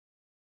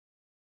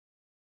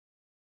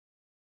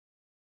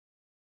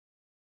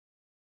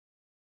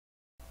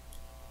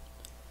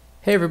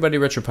Hey everybody,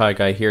 RetroPie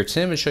Guy here.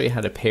 Today I'm going to show you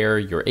how to pair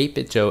your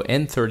 8BitDo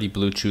N30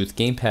 Bluetooth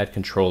Gamepad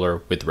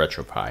Controller with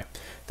RetroPie.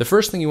 The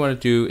first thing you want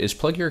to do is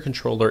plug your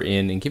controller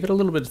in and give it a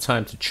little bit of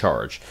time to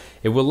charge.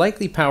 It will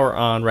likely power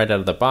on right out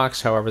of the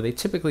box, however they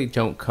typically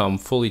don't come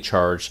fully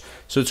charged,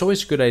 so it's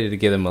always a good idea to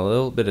give them a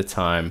little bit of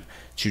time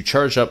to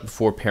charge up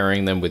before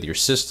pairing them with your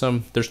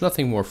system. There's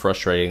nothing more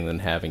frustrating than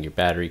having your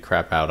battery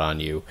crap out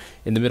on you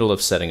in the middle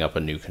of setting up a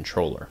new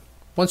controller.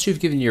 Once you've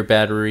given your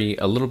battery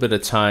a little bit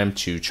of time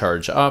to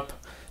charge up,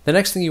 the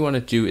next thing you want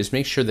to do is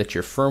make sure that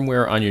your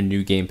firmware on your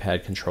new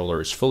gamepad controller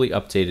is fully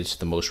updated to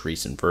the most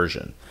recent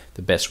version.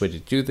 The best way to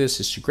do this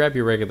is to grab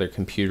your regular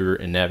computer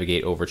and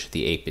navigate over to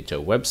the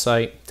 8BitDo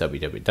website,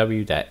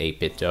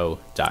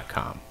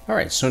 www.8bitdo.com.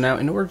 Alright, so now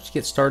in order to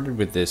get started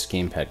with this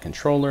gamepad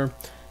controller,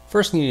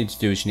 first thing you need to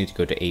do is you need to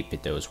go to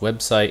 8BitDo's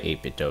website,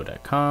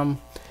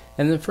 8bitdo.com,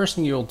 and the first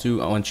thing you'll do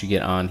once you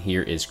get on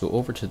here is go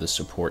over to the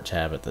support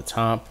tab at the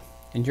top,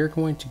 and you're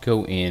going to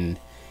go in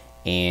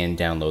and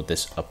download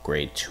this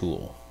upgrade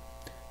tool.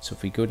 So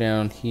if we go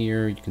down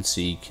here, you can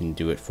see you can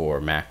do it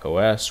for Mac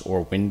OS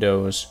or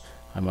Windows.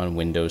 I'm on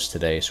Windows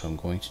today, so I'm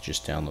going to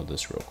just download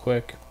this real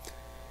quick.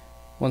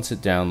 Once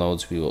it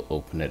downloads, we will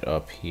open it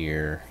up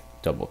here,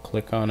 double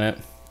click on it,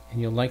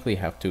 and you'll likely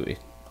have to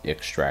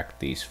extract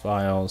these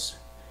files.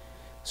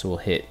 So we'll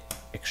hit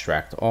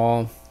extract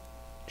all.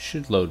 It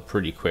should load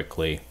pretty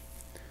quickly.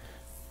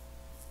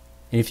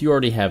 And if you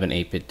already have an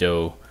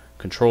 8BitDo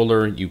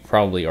controller, you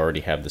probably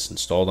already have this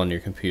installed on your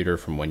computer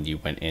from when you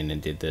went in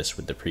and did this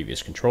with the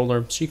previous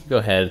controller. So you can go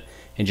ahead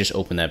and just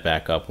open that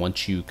back up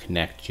once you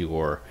connect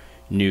your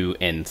new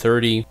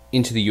N30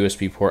 into the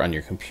USB port on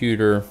your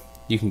computer.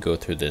 You can go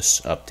through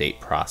this update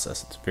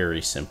process. It's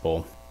very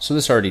simple. So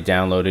this already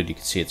downloaded, you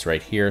can see it's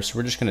right here. So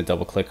we're just going to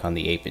double click on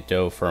the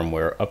 8BitDo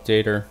firmware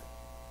updater.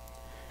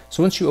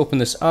 So once you open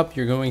this up,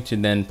 you're going to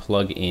then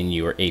plug in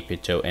your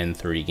 8BitDo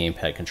N30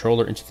 gamepad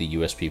controller into the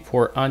USB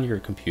port on your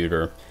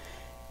computer.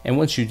 And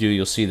once you do,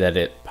 you'll see that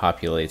it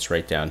populates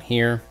right down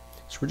here.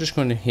 So we're just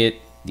going to hit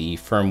the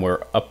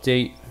firmware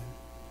update.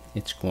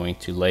 It's going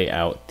to lay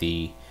out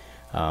the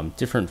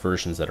different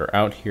versions that are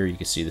out here. You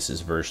can see this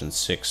is version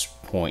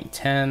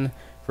 6.10,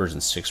 version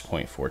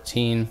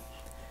 6.14.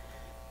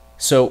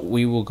 So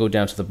we will go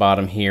down to the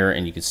bottom here,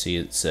 and you can see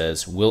it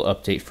says will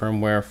update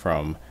firmware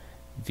from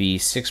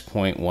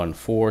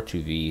v6.14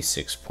 to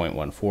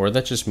v6.14.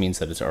 That just means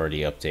that it's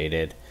already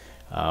updated.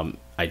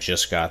 I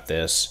just got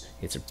this.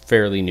 It's a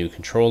fairly new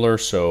controller,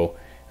 so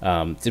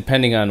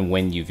depending on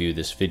when you view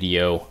this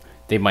video,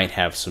 they might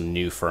have some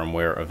new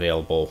firmware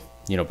available,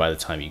 by the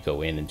time you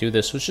go in and do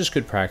this. So it's just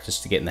good practice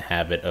to get in the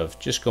habit of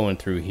just going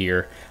through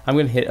here. I'm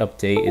going to hit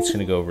update. It's going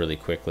to go really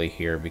quickly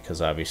here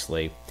because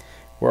obviously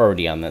we're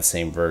already on that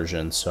same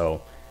version,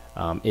 so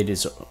it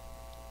is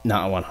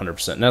not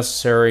 100%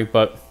 necessary,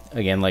 but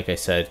again, like I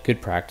said,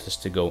 good practice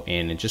to go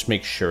in and just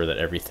make sure that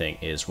everything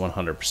is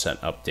 100%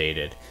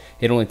 updated.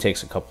 It only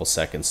takes a couple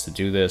seconds to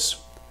do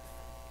this.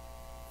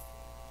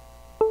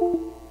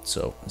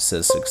 So it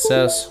says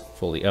success,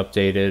 fully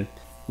updated.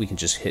 We can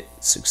just hit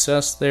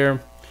success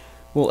there.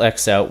 We'll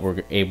X out.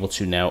 We're able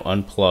to now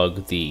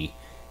unplug the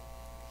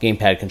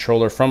gamepad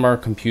controller from our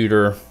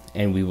computer,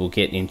 and we will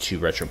get into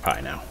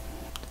RetroPie now.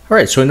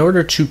 Alright, so in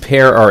order to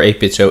pair our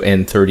 8BitDo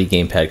N30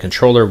 gamepad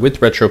controller with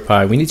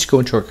RetroPie, we need to go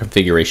into our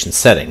configuration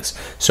settings.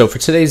 So for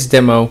today's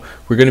demo,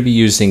 we're going to be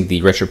using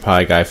the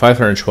RetroPie Guy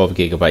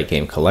 512GB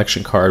game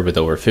collection card with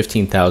over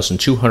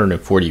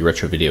 15,240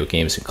 retro video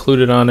games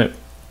included on it.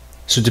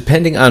 So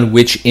depending on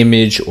which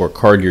image or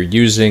card you're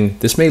using,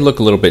 this may look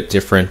a little bit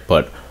different,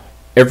 but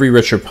every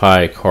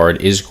RetroPie card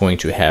is going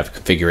to have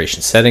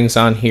configuration settings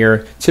on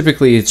here.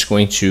 Typically, it's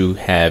going to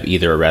have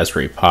either a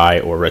Raspberry Pi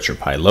or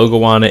RetroPie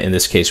logo on it. In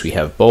this case, we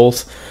have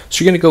both.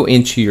 So you're going to go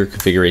into your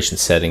configuration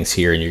settings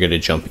here, and you're going to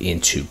jump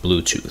into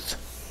Bluetooth.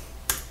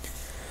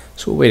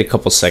 So we'll wait a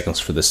couple seconds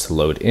for this to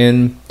load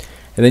in.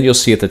 And then you'll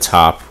see at the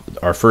top,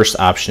 our first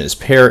option is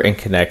pair and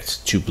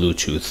connect to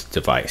Bluetooth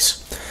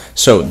device.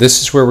 So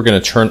this is where we're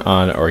going to turn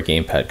on our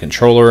gamepad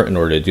controller. In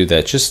order to do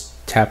that, just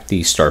tap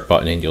the start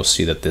button, and you'll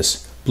see that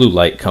this blue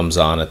light comes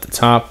on at the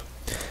top.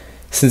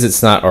 Since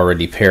it's not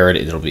already paired,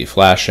 it'll be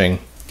flashing.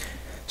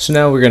 So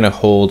now we're going to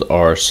hold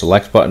our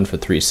select button for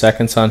 3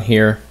 seconds on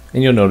here,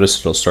 and you'll notice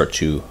it'll start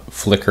to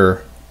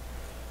flicker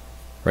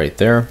right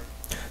there.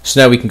 So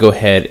now we can go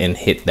ahead and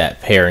hit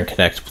that pair and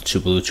connect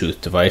to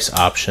Bluetooth device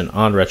option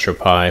on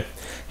RetroPie,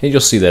 and you'll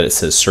see that it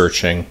says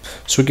searching.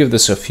 So we'll give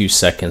this a few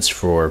seconds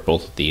for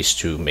both of these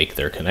to make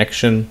their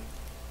connection.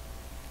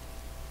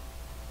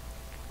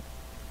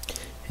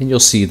 And you'll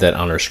see that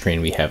on our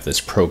screen we have this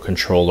Pro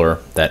controller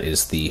that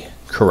is the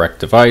correct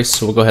device.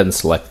 So we'll go ahead and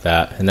select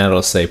that, and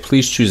that'll say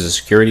please choose a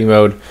security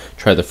mode.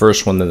 Try the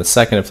first one, then the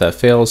second if that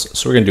fails.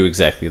 So we're going to do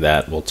exactly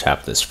that. We'll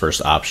tap this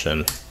first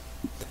option,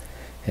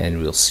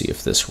 and we'll see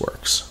if this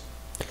works.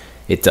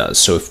 It does.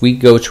 So if we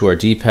go to our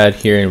D-pad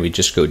here and we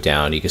just go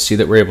down, you can see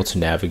that we're able to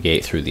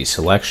navigate through these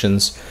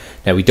selections.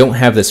 Now we don't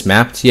have this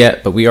mapped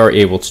yet, but we are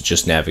able to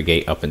just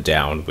navigate up and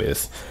down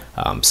with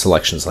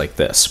selections like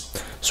this.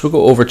 So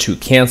we'll go over to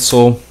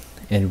cancel,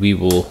 and we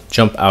will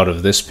jump out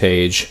of this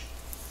page.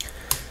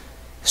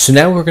 So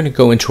now we're going to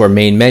go into our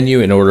main menu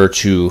in order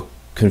to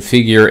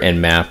configure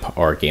and map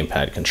our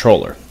gamepad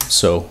controller.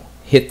 So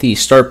hit the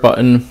start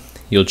button,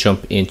 you'll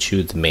jump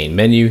into the main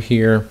menu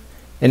here,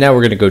 and now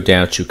we're going to go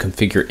down to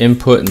configure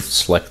input and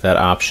select that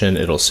option.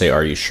 It'll say,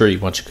 are you sure you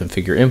want to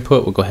configure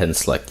input? We'll go ahead and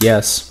select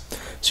yes.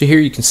 So here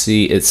you can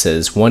see it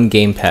says one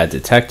gamepad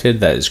detected.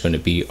 That is going to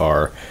be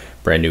our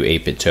brand new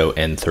 8BitDo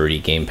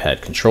N30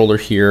 gamepad controller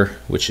here,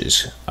 which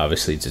is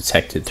obviously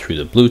detected through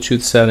the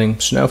Bluetooth setting.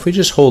 So now if we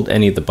just hold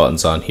any of the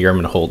buttons on here, I'm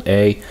going to hold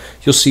A,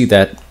 you'll see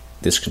that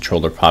this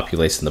controller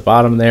populates in the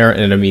bottom there,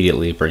 and it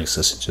immediately brings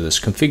us into this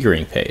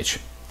configuring page.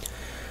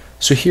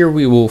 So here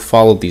we will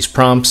follow these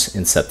prompts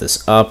and set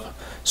this up.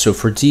 So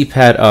for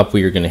D-pad up,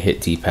 we are going to hit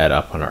D-pad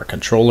up on our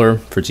controller.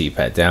 For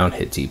D-pad down,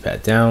 hit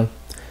D-pad down.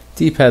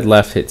 D-pad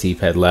left, hit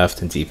D-pad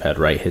left, and D-pad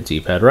right, hit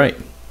D-pad right.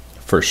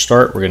 For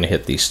start, we're going to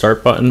hit the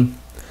start button.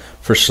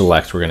 For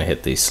select, we're going to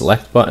hit the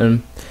select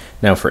button.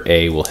 Now for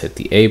A, we'll hit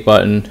the A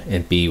button,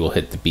 and B, we'll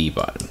hit the B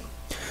button.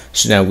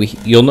 So now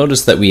you'll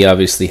notice that we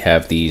obviously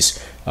have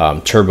these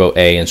Turbo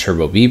A and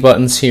Turbo B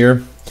buttons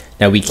here.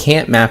 Now we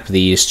can't map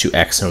these to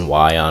X and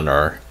Y on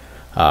our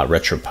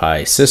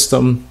RetroPie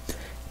system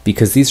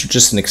because these are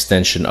just an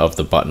extension of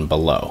the button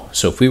below.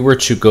 So if we were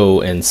to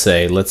go and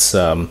say, let's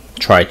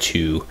try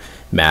to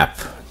map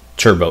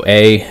Turbo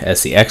A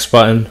as the X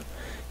button,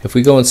 if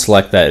we go and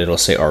select that, it'll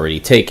say already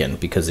taken,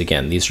 because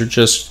again, these are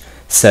just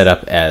set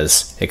up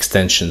as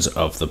extensions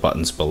of the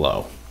buttons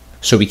below.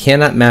 So we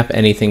cannot map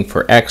anything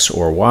for X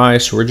or Y,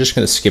 so we're just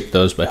going to skip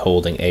those by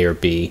holding A or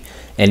B,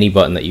 any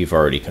button that you've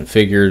already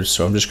configured.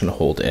 So I'm just going to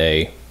hold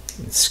A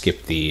and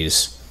skip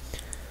these.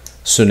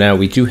 So now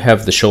we do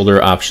have the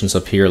shoulder options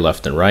up here,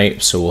 left and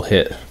right. So we'll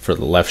hit, for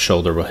the left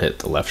shoulder, we'll hit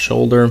the left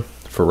shoulder.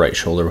 For right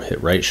shoulder, we'll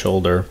hit right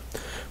shoulder.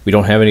 We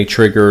don't have any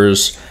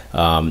triggers,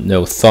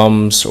 no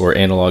thumbs or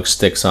analog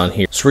sticks on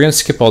here. So we're going to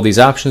skip all these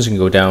options and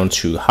go down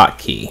to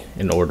hotkey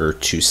in order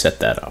to set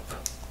that up.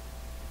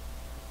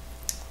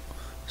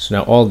 So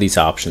now all of these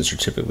options are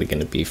typically going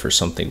to be for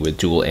something with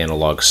dual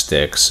analog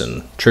sticks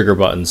and trigger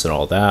buttons and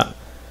all that.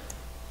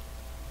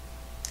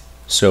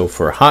 So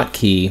for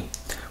hotkey,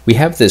 we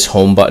have this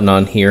home button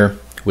on here,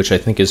 which I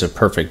think is a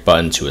perfect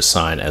button to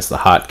assign as the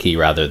hotkey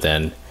rather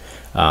than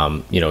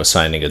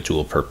assigning a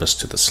dual purpose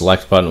to the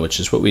select button, which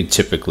is what we'd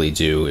typically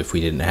do if we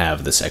didn't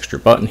have this extra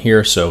button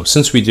here. So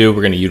since we do,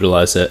 we're going to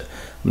utilize it.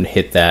 I'm going to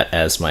hit that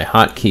as my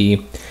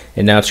hotkey.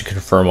 And now to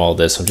confirm all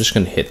this, I'm just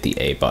going to hit the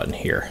A button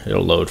here.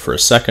 It'll load for a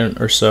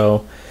second or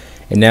so.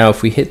 And now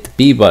if we hit the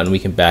B button, we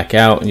can back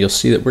out and you'll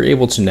see that we're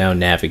able to now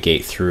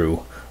navigate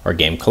through our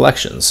game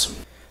collections.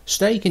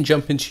 So now you can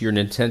jump into your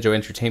Nintendo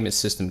Entertainment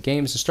System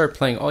games and start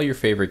playing all your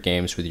favorite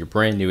games with your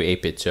brand new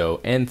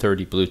 8BitDo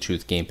N30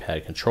 Bluetooth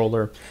Gamepad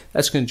Controller.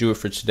 That's going to do it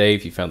for today.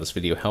 If you found this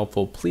video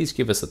helpful, please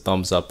give us a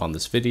thumbs up on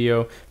this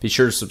video. Be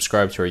sure to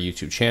subscribe to our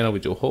YouTube channel. We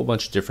do a whole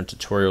bunch of different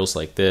tutorials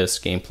like this,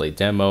 gameplay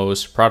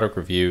demos, product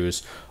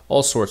reviews,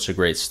 all sorts of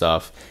great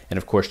stuff. And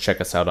of course, check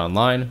us out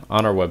online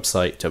on our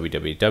website,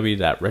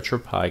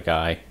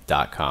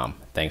 www.retropieguy.com.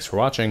 Thanks for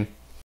watching.